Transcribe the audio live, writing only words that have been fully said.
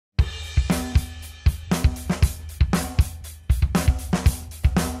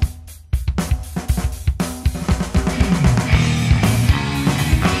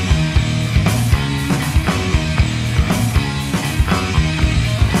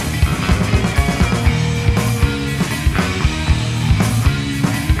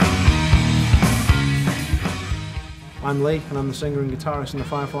I'm Lee, and I'm the singer and guitarist in the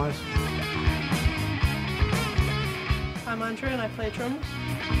Fireflys. I'm Andrew, and I play drums.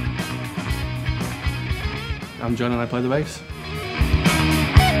 I'm John, and I play the bass.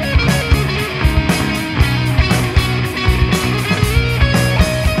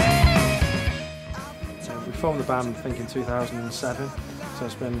 We formed the band, I think, in 2007, so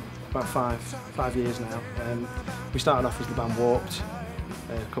it's been about five years now. We started off as the band Warped,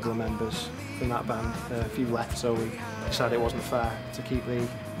 a couple of members from that band, a few left, so we decided it wasn't fair to keep the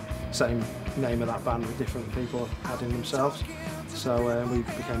same name of that band with different people adding themselves, so we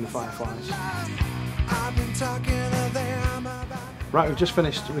became the Fireflys. Right, we've just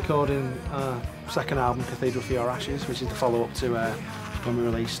finished recording our second album, Cathedral for Your Ashes, which is the follow-up to when we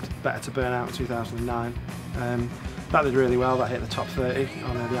released Better to Burn Out in 2009. That did really well, that hit the top 30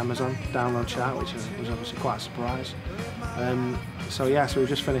 on the Amazon download chart, which was obviously quite a surprise. So we've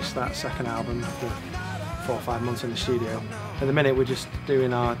just finished that second album after 4 or 5 months in the studio. At the minute we're just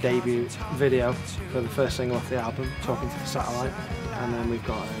doing our debut video for the first single off the album, Talking to the Satellite, and then we've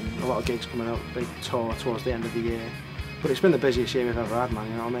got a lot of gigs coming up, big tour towards the end of the year. But it's been the busiest year we've ever had, man,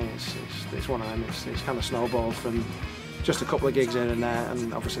 you know what I mean? It's one of them, it's kind of snowballed from just a couple of gigs in and there,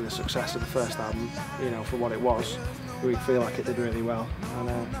 and obviously the success of the first album, you know, for what it was, we feel like it did really well.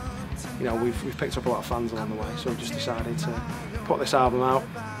 And you know, we've picked up a lot of fans along the way, so we've just decided to put this album out.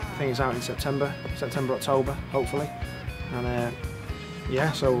 I think it's out in September, October, hopefully. And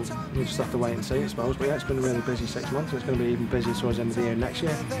yeah, so you just have to wait and see, I suppose. But yeah, it's been a really busy 6 months, and it's going to be even busier towards the end of the year next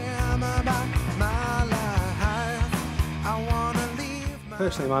year.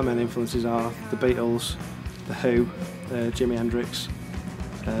 Personally, my main influences are the Beatles, the Who, Jimi Hendrix,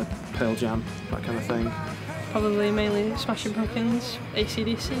 Pearl Jam, that kind of thing. Probably mainly Smashing Pumpkins,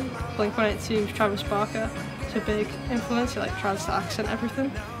 AC/DC, Blink-182, Travis Barker. It's a big influence. He tries to accent everything.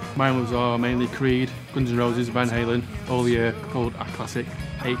 Mine was mainly Creed, Guns N' Roses, Van Halen, all the old classic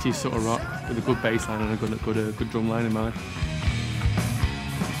 80s sort of rock with a good bass line and a good drum line in mine.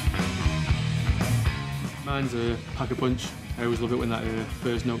 Mine's a Pack-a-Punch. I always love it when that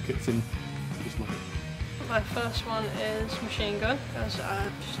first note kicks in. I just love it. My first one is Machine Gun, as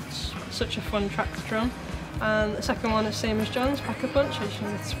it's such a fun track to drum. And the second one is same as John's, Pack-a-Punch,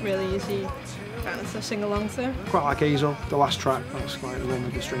 and it's really easy to sing along to. Quite like Easel, the last track, that's like the one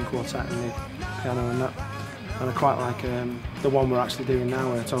with the string quartet and the piano and that. And I quite like the one we're actually doing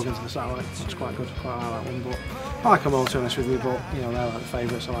now, Talking to the Satellite. It's quite good, quite like that one. But I like them all, to be honest with you, but you know, they're like the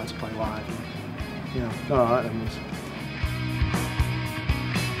favourites I like to play live. And, you know, they're alright, them ones.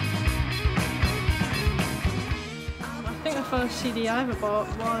 The first CD I ever bought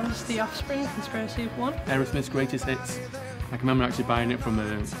was The Offspring, Conspiracy of One. Aerosmith's Greatest Hits. I can remember actually buying it from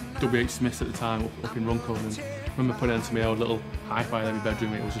W.H. Smith's at the time up in Runcorn, and I remember putting it into my old little hi-fi in my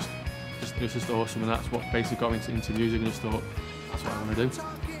bedroom. It was just awesome, and that's what basically got me into music, and just thought, that's what I want to do.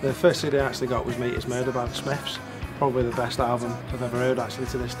 The first CD I actually got was Meat Is Murder by the Smiths. Probably the best album I've ever heard actually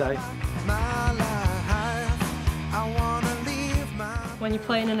to this day. When you're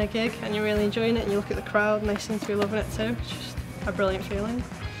playing in a gig and you're really enjoying it and you look at the crowd and they seem to be loving it too, it's just a brilliant feeling.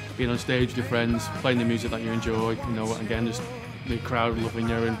 Being on stage with your friends, playing the music that you enjoy, you know, again, just the crowd loving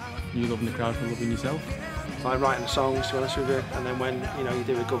you and you loving the crowd for loving yourself. It's like writing songs, to be honest with you, and then when you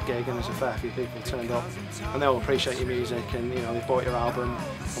do a good gig and there's a fair few people turned up and they'll appreciate your music and they've bought your album,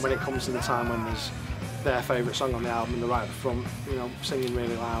 and when it comes to the time when there's their favourite song on the album and they're right at the front, singing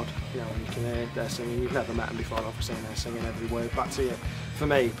really loud, and you can hear they're singing. You've never met them before, obviously, and they're singing every word back to you. For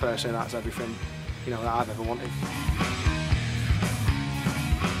me, personally, that's everything, that I've ever wanted.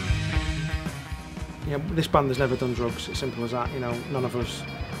 This band has never done drugs, it's simple as that, none of us,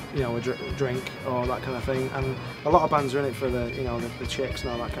 drink or that kind of thing, and a lot of bands are in it for the chicks and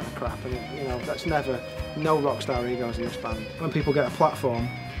all that kind of crap, and that's never, no rock star egos in this band. When people get a platform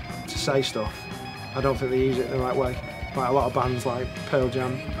to say stuff, I don't think they use it the right way. Like a lot of bands like Pearl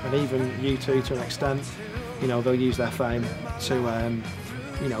Jam and even U2 to an extent, they'll use their fame to,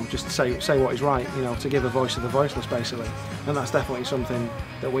 just say what is right, to give a voice to the voiceless basically. And that's definitely something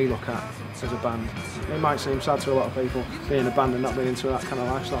that we look at as a band. It might seem sad to a lot of people being a band and not being into that kind of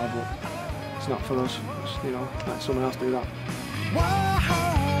lifestyle, but it's not for us. Just, let someone else do that.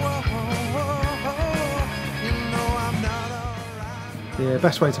 The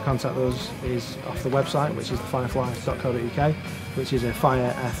best way to contact us is off the website, which is fireflys.co.uk, which is a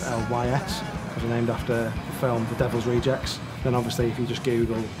Fireflys, because they're named after the film The Devil's Rejects. Then obviously if you just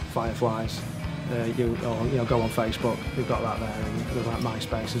Google Fireflys, or go on Facebook, we've got that there, and there's like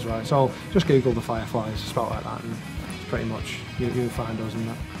MySpace as well. So just Google the Fireflys, spelled like that, and pretty much you'll find us in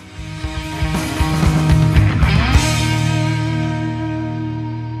that.